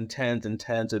tens and tens and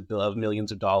tens of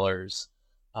millions of dollars.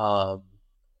 I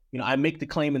make the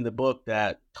claim in the book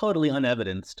that, totally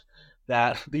unevidenced,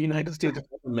 that the United States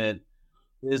government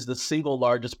is the single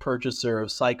largest purchaser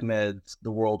of psych meds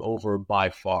the world over by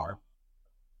far.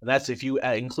 And that's if you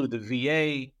include the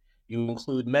VA, you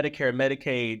include Medicare,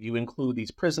 Medicaid, you include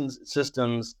these prison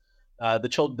systems,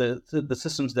 the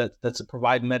systems that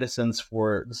provide medicines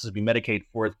for, this would be Medicaid,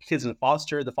 for kids in the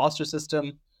foster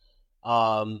system.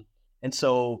 And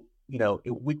so,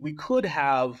 we could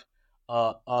have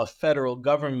a federal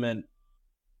government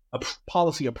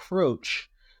policy approach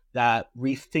that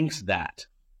rethinks that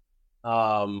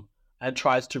and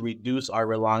tries to reduce our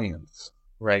reliance,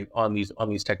 right, on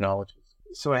these technologies.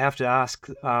 So I have to ask,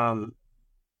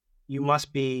 you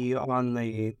must be on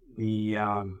the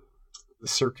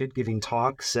circuit giving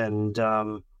talks and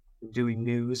doing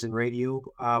news and radio.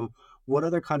 What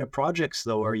other kind of projects,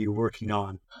 though, are you working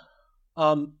on?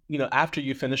 After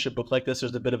you finish a book like this,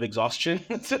 there's a bit of exhaustion.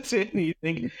 You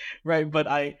think, right? But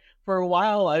for a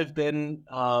while, I've been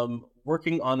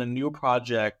working on a new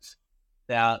project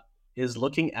that is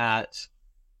looking at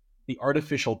the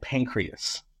artificial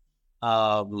pancreas.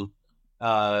 And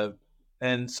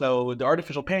so the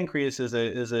artificial pancreas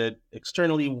is a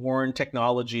externally worn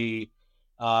technology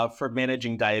for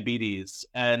managing diabetes.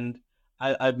 And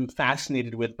I'm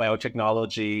fascinated with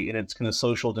biotechnology and its kind of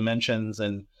social dimensions.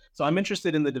 And so I'm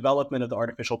interested in the development of the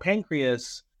artificial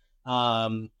pancreas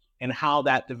and how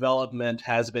that development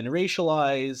has been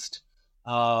racialized,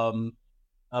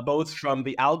 both from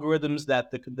the algorithms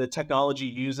that the technology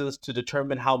uses to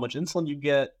determine how much insulin you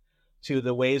get, to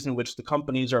the ways in which the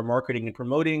companies are marketing and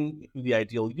promoting who the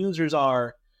ideal users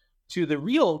are, to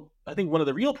I think one of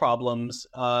the real problems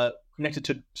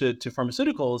connected to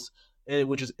pharmaceuticals,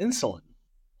 which is insulin.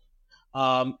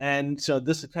 And so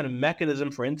this kind of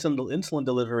mechanism for insulin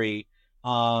delivery,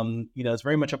 is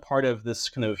very much a part of this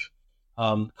kind of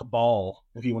cabal,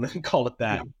 if you want to call it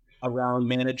that, around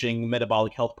managing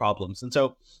metabolic health problems. And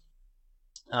so,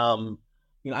 I'm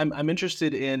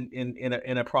interested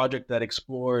in a project that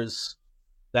explores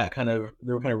that kind of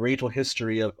racial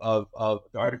history of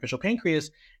the artificial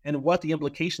pancreas and what the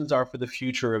implications are for the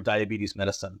future of diabetes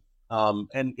medicine,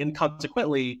 and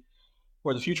consequently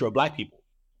for the future of Black people.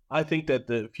 I think that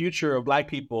the future of Black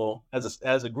people as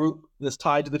a group is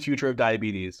tied to the future of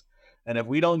diabetes, and if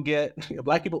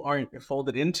Black people aren't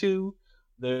folded into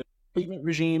the treatment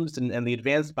regimes and the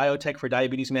advanced biotech for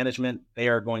diabetes management, they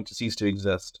are going to cease to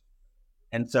exist.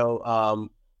 And so,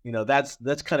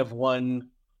 that's kind of one,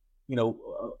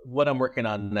 what I'm working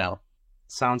on now.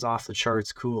 Sounds off the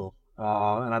charts cool.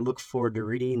 And I look forward to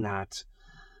reading that.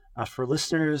 For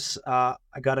listeners, I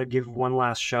got to give one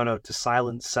last shout out to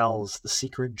Silent Cells, The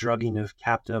Secret Drugging of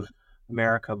Captive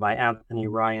America by Anthony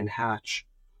Ryan Hatch.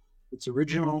 It's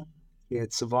original,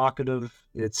 it's evocative,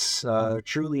 it's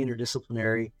truly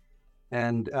interdisciplinary.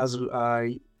 And as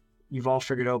you've all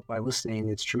figured out by listening,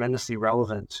 it's tremendously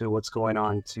relevant to what's going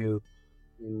on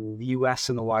in the U.S.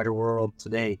 and the wider world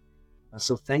today.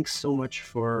 So thanks so much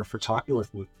for talking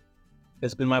with me.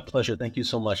 It's been my pleasure. Thank you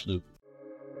so much, Luke.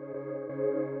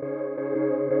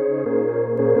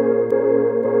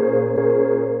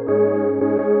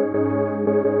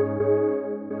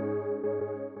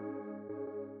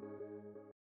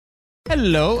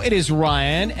 Hello, it is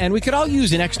Ryan, and we could all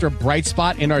use an extra bright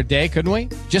spot in our day, couldn't we?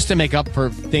 Just to make up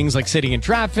for things like sitting in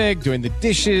traffic, doing the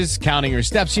dishes, counting your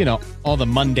steps, all the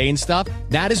mundane stuff.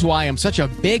 That is why I'm such a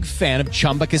big fan of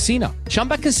Chumba Casino.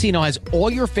 Chumba Casino has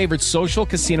all your favorite social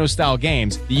casino-style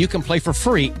games that you can play for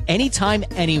free anytime,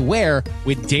 anywhere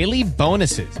with daily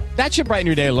bonuses. That should brighten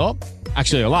your day a little.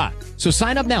 Actually, a lot. So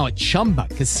sign up now at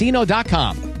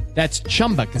ChumbaCasino.com. That's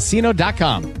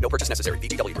ChumbaCasino.com. No purchase necessary.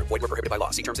 VGW Group. Void where prohibited by law.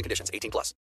 See terms and conditions. 18+.